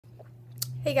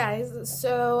Hey guys,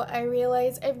 so I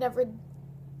realize I've never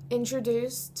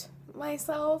introduced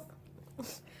myself.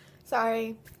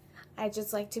 Sorry, I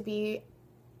just like to be.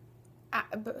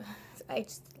 I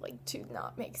just like to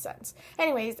not make sense.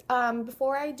 Anyways,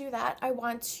 before I do that, I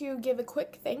want to give a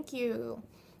quick thank you,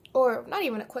 or not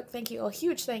even a quick thank you, a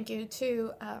huge thank you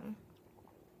to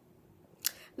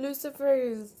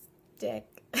Lucifer's dick.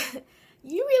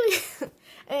 You really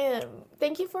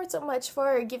thank you for so much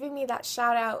for giving me that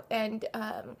shout out and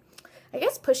I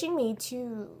guess pushing me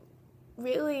to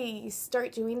really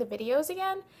start doing the videos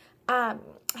again. I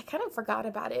kind of forgot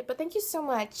about it, but thank you so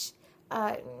much.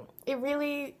 It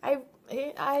really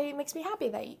I makes me happy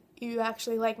that you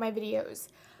actually like my videos.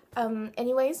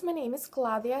 Anyways, my name is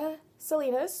Claudia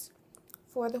Salinas.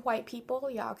 For the white people,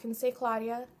 y'all can say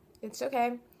Claudia. It's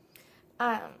okay.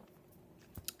 Um,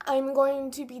 I'm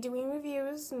going to be doing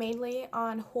reviews mainly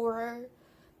on horror,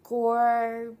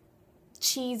 gore,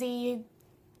 cheesy,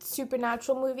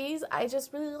 supernatural movies. I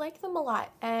just really like them a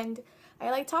lot and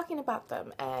I like talking about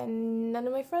them, and none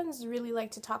of my friends really like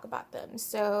to talk about them.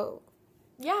 So,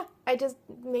 yeah, I just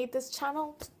made this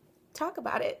channel to talk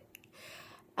about it.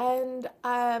 And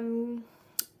I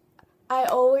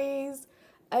always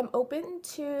am open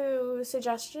to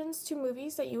suggestions to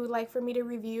movies that you would like for me to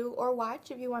review or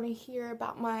watch if you want to hear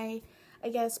about my, I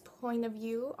guess, point of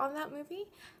view on that movie.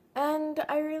 And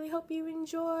I really hope you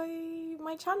enjoy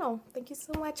my channel. Thank you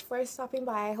so much for stopping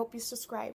by. I hope you subscribe.